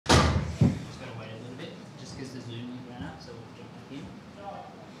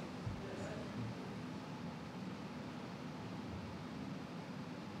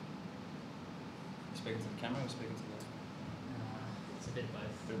Speaking to the camera or speaking to the... It's a bit of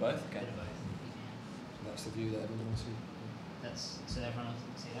both. Bit of both? Okay. A bit of both, if you can. So that's the view that everyone wants to see. So everyone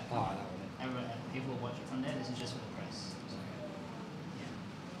will see that? Ah, that one. Everyone, people will watch it from there. This is just for the press. So,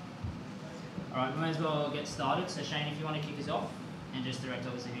 yeah. Alright, we may as well get started. So Shane, if you want to kick us off and just direct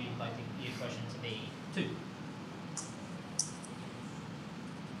obviously who you'd like your question to be to.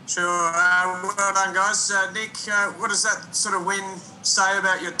 Sure. Well done, guys. Nick, what does that sort of win say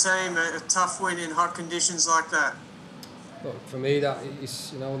about your team? A tough win in hot conditions like that. Look, for me, that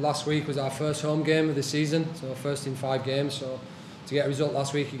is, last week was our first home game of the season, so first in 5 games. So to get a result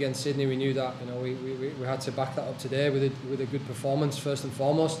last week against Sydney, we knew that we had to back that up today with a good performance first and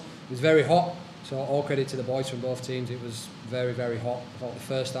foremost. It was very hot, so all credit to the boys from both teams. It was very, very hot. I thought the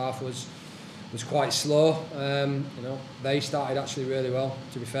first half was quite slow. They started actually really well.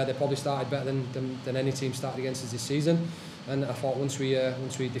 To be fair, they probably started better than any team started against us this season. And I thought once we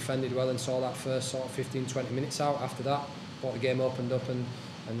defended well and saw that first sort of 15-20 minutes out, after that, thought the game opened up and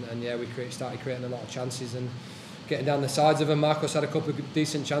yeah, we started creating a lot of chances and getting down the sides of them. Marcos had a couple of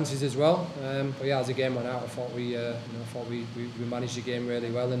decent chances as well. But yeah, as the game went out, I thought we managed the game really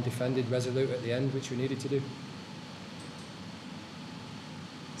well and defended resolute at the end, which we needed to do.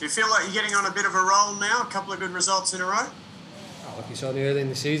 Do you feel like you're getting on a bit of a roll now? A couple of good results in a row? Oh, look, it's only early in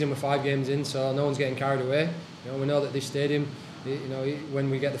the season. We're 5 games in, so no one's getting carried away. We know that this stadium,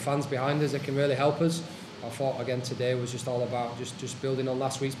 when we get the fans behind us, it can really help us. I thought again today was just all about just building on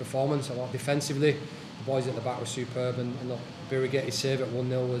last week's performance. I thought defensively, the boys at the back were superb, and look, Birighetti's save at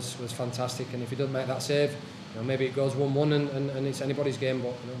 1-0 was fantastic. And if he doesn't make that save, maybe it goes 1-1 and it's anybody's game.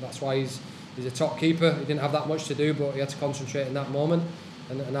 But that's why he's a top keeper. He didn't have that much to do, but he had to concentrate in that moment.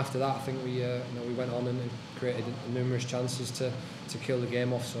 And after that, I think we went on and created numerous chances to kill the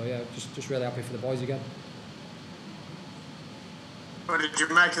game off. So yeah, just really happy for the boys again. What did you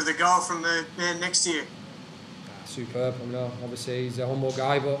make of the goal from the man next to you? Superb. Obviously he's a humble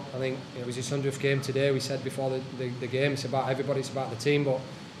guy, but I think it was his 100th game today. We said before the game, it's about everybody, it's about the team. But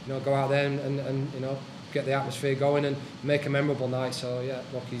go out there and get the atmosphere going and make a memorable night. So yeah,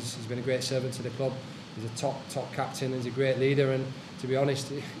 look, he's been a great servant to the club. He's a top captain. He's a great leader, and to be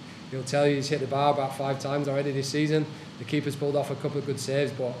honest, he'll tell you he's hit the bar about 5 times already this season. The keeper's pulled off a couple of good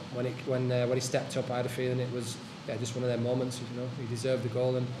saves, but when he stepped up, I had a feeling it was just one of them moments. He deserved the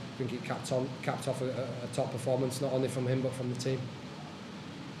goal, and I think it capped off a top performance, not only from him but from the team.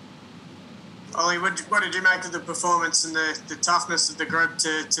 Ollie, what did you make of the performance and the toughness of the group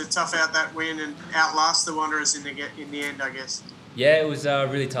to tough out that win and outlast the Wanderers in the end, I guess? Yeah, it was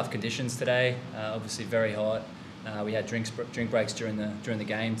really tough conditions today. Obviously very hot. We had drink breaks during the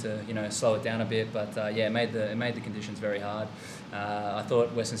game to slow it down a bit, but yeah, it made the conditions very hard. I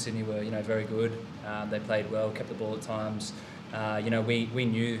thought Western Sydney were very good. They played well, kept the ball at times. We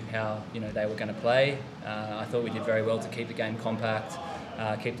knew how they were going to play. I thought we did very well to keep the game compact,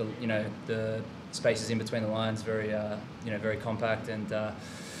 keep the spaces in between the lines very compact, and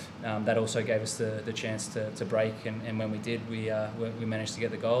that also gave us the chance to break. And when we did, we managed to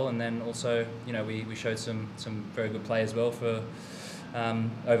get the goal. And then also we showed some very good play as well for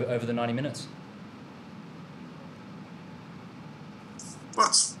over the 90 minutes.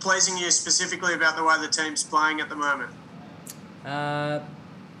 What's pleasing you specifically about the way the team's playing at the moment? I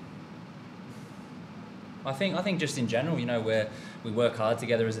think just in general, we work hard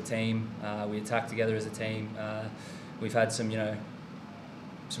together as a team. We attack together as a team. We've had some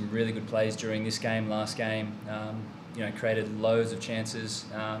really good plays during this game, last game. Created loads of chances,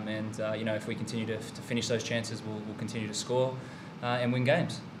 and if we continue to finish those chances, we'll continue to score and win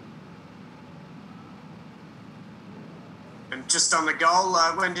games. And just on the goal,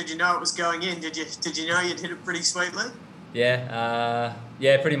 when did you know it was going in? Did you know you'd hit it pretty sweetly? Yeah,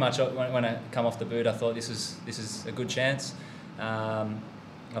 pretty much. When I come off the boot, I thought this is a good chance.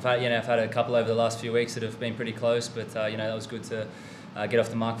 I've had a couple over the last few weeks that have been pretty close, but that was good to get off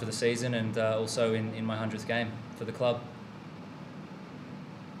the mark for the season, and also in my 100th game for the club.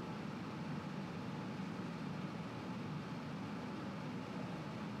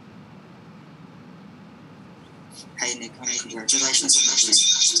 Hey Nick, congratulations on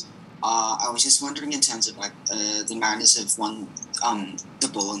the win. I was just wondering, in terms of the Mariners have won the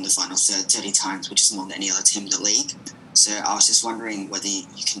ball in the final third 30 times, which is more than any other team in the league. So I was just wondering whether you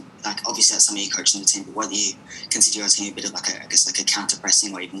can, obviously that's something you coach in the team, but whether you consider your team a bit of a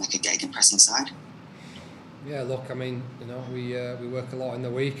counter-pressing or even like a gegen-pressing side? Yeah, look, we work a lot in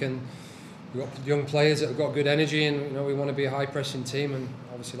the week, and we've got young players that have got good energy, and we want to be a high-pressing team. And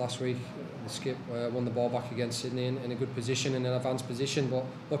obviously last week the skip won the ball back against Sydney in a good position, in an advanced position. But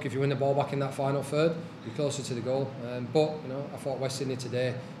look, if you win the ball back in that final third, you're closer to the goal. But I thought West Sydney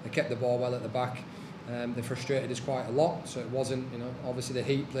today, they kept the ball well at the back. They frustrated us quite a lot, so it wasn't, obviously the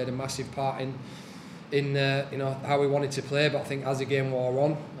heat played a massive part in how we wanted to play, but I think as the game wore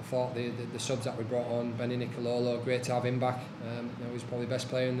on, I thought the subs that we brought on, Benny Nicololo, great to have him back. He was probably the best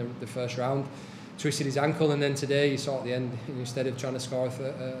player in the first round. Twisted his ankle, and then today you saw at the end, instead of trying to score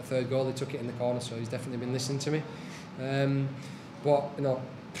a third goal, he took it in the corner, so he's definitely been listening to me. But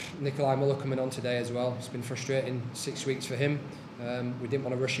Nikolai Muller coming on today as well, it's been frustrating 6 weeks for him. We didn't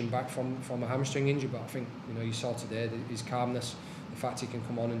want to rush him back from a hamstring injury, but I think you saw today his calmness, the fact he can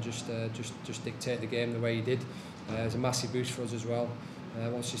come on and just dictate the game the way he did, is a massive boost for us as well.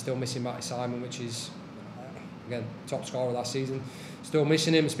 Obviously still missing Matty Simon, which is again top scorer last season. Still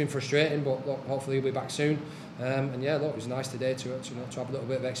missing him. It's been frustrating, but look, hopefully he'll be back soon. And yeah, look, it was nice today to have a little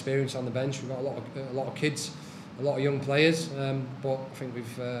bit of experience on the bench. We've got a lot of kids, a lot of young players, but I think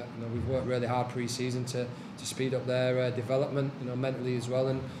we've worked really hard pre-season to speed up their development, mentally as well,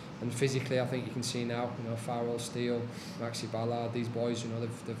 and physically. I think you can see now, Farrell, Steele, Maxi Ballard, these boys,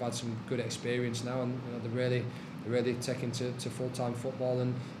 they've had some good experience now, and they're really taking to full-time football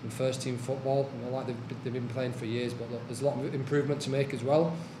and first team football, like they've been playing for years. But look, there's a lot of improvement to make as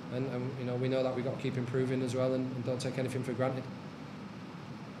well, and we know that we've got to keep improving as well, and don't take anything for granted.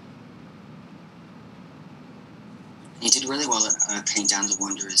 You did really well at pinning down the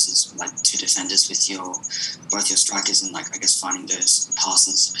Wanderers as two defenders with both your strikers, and I guess finding those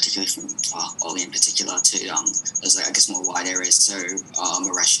passes, particularly from Ollie in particular, to those more wide areas. So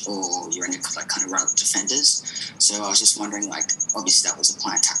Maresh or Urenic kind of run up defenders. So I was just wondering, obviously that was a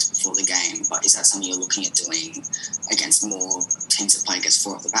planned tactic before the game, but is that something you're looking at doing against more teams that play against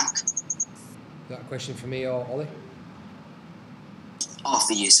four at the back? Is that a question for me or Ollie? Oh,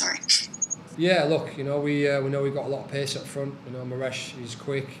 for you, sorry. Yeah, look, we know we've got a lot of pace up front. Maresh is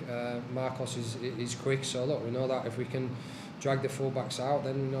quick, Marcos is quick. So look, we know that if we can drag the fullbacks out,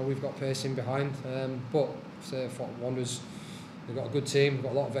 then we've got pace in behind. But say for Wanderers, they've got a good team, we've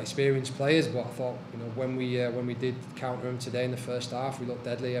got a lot of experienced players. But I thought, when we did counter them today in the first half, we looked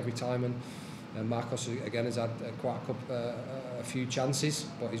deadly every time, and Marcos again has had quite a few chances,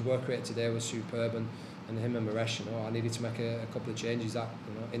 but his work rate today was superb. And him and Maresh, I needed to make a couple of changes that,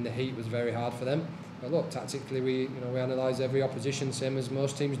 in the heat was very hard for them. But look, tactically we analyse every opposition, same as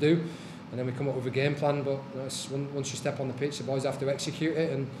most teams do, and then we come up with a game plan. But once you step on the pitch, the boys have to execute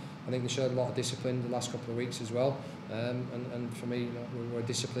it, and I think they showed a lot of discipline the last couple of weeks as well. And for me, we're a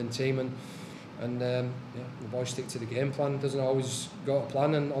disciplined team, and the boys stick to the game plan. It doesn't always go to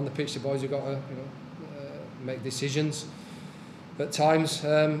plan, and on the pitch the boys have got to make decisions at times,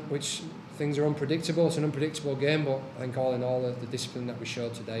 which things are unpredictable. It's an unpredictable game, but I think all in all, the discipline that we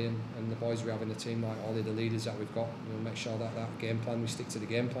showed today, and the boys we have in the team, like all the leaders that we've got, make sure that game plan, we stick to the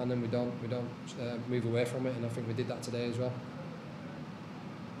game plan, and we don't move away from it. And I think we did that today as well.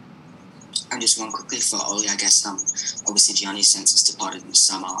 And just one quickly for Ollie, I guess, obviously Gianni Sensa's departed in the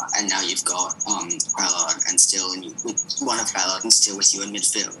summer, and now you've got Ballard and Steele, and with one of Ballard and Steele with you in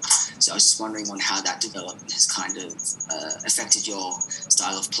midfield. So I was just wondering on how that development has kind of affected your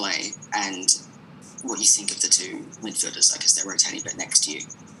style of play, and what you think of the two midfielders, as they're rotating a bit next to you.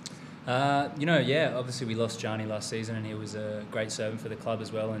 Obviously we lost Gianni last season, and he was a great servant for the club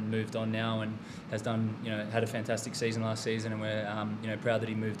as well, and moved on now, and has done, had a fantastic season last season, and we're, proud that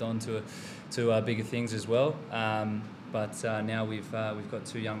he moved on to bigger things as well. But now we've got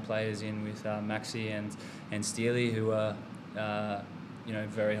two young players in with Maxi and Steely, who are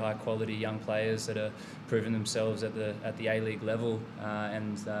very high quality young players that are proving themselves at the A-League level,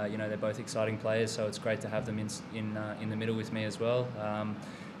 and they're both exciting players. So it's great to have them in the middle with me as well.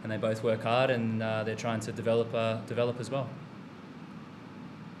 And they both work hard, and they're trying to develop as well.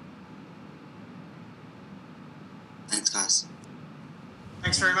 Thanks, guys.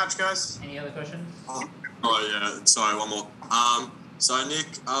 Thanks very much, guys. Any other questions? Oh yeah, sorry, one more. So Nick,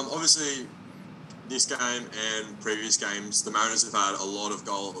 obviously this game and previous games, the Mariners have had a lot of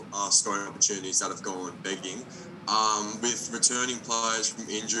goal scoring opportunities that have gone begging. With returning players from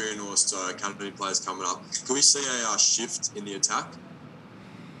injury and also academy players coming up, can we see a shift in the attack?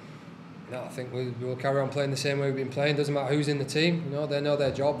 No, I think we will carry on playing the same way we've been playing. Doesn't matter who's in the team. They know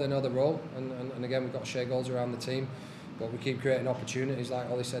their job, they know their role, and again we've got to share goals around the team, but we keep creating opportunities. Like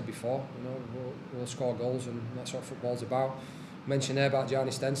Ollie said before, we'll score goals, and that's what football's about. Mentioned there about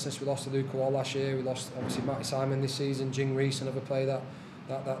Gianni Stensness, we lost to Luke Wall last year. We lost obviously Matty Simon this season. Jing Reese, another player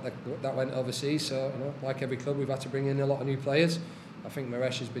that went overseas. So like every club, we've had to bring in a lot of new players. I think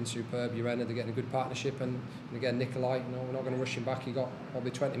Maresh has been superb. Urena, they're getting a good partnership, and again Nikolai, we're not going to rush him back. He got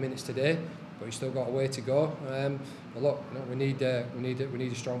probably 20 minutes today, but he's still got a way to go. But look, we need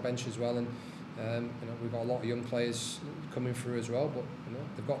a strong bench as well, and we've got a lot of young players coming through as well. But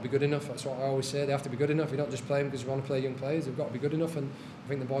they've got to be good enough. That's what I always say. They have to be good enough. You're not just playing because you want to play young players. They've got to be good enough, and I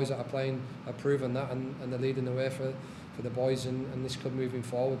think the boys that are playing have proven that, and they're leading the way for the boys and this club moving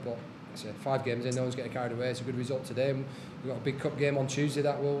forward. But I said 5 games in, no one's getting carried away. It's a good result today. And we've got a big cup game on Tuesday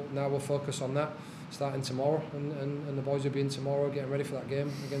that we'll focus on that starting tomorrow, and the boys will be in tomorrow getting ready for that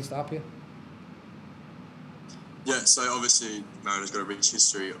game against Apia. Yeah, so obviously Mariners got a rich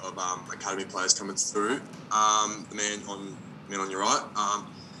history of academy players coming through. The man on your right,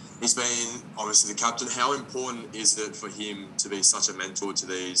 he's been obviously the captain. How important is it for him to be such a mentor to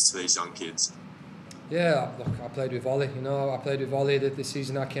these young kids? Yeah, look, I played with Ollie. I played with Ollie the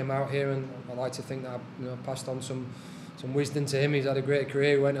season I came out here, and I like to think that I passed on some wisdom to him. He's had a great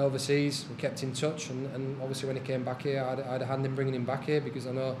career. He went overseas. We kept in touch, and obviously when he came back here, I had a hand in bringing him back here because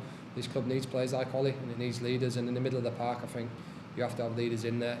I know this club needs players like Ollie, and it needs leaders. And in the middle of the park, I think you have to have leaders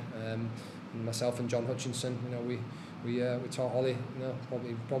in there. And myself and John Hutchinson, we taught Ollie.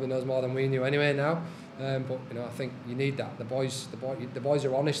 Probably knows more than we knew anyway now. But I think you need that. The boys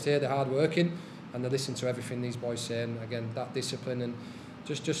are honest here. They're hard working, and they listen to everything these boys say. And again, that discipline and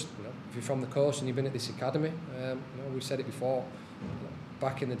just if you're from the coast and you've been at this academy, we've said it before.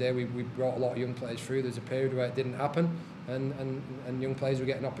 Back in the day, we brought a lot of young players through. There's a period where it didn't happen, and young players were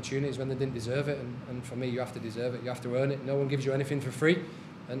getting opportunities when they didn't deserve it. And for me, you have to deserve it. You have to earn it. No one gives you anything for free.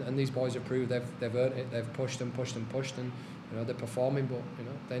 And these boys have proved they've earned it. They've pushed, and they're performing. But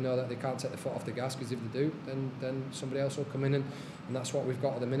they know that they can't take the foot off the gas, because if they do, then somebody else will come in, and that's what we've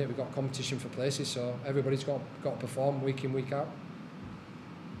got at the minute. We've got competition for places, so everybody's got to perform week in, week out.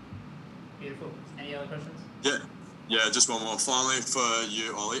 Beautiful. Any other questions? Yeah, just one more. Finally, for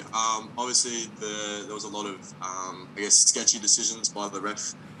you, Ollie. Obviously, there was a lot of, sketchy decisions by the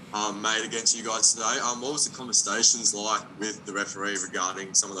ref made against you guys today. What was the conversations like with the referee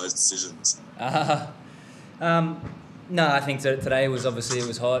regarding some of those decisions? No, I think today was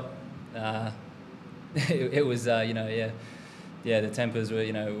hot. It was, the tempers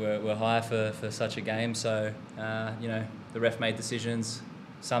were high for such a game. So, the ref made decisions.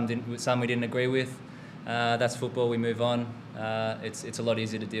 Some we didn't agree with. That's football. We move on. It's a lot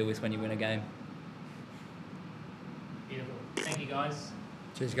easier to deal with when you win a game. Beautiful. Thank you, guys.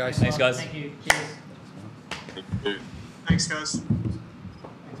 Cheers, guys. Thanks, guys. Thank you. Cheers. Thank you. Thanks, guys.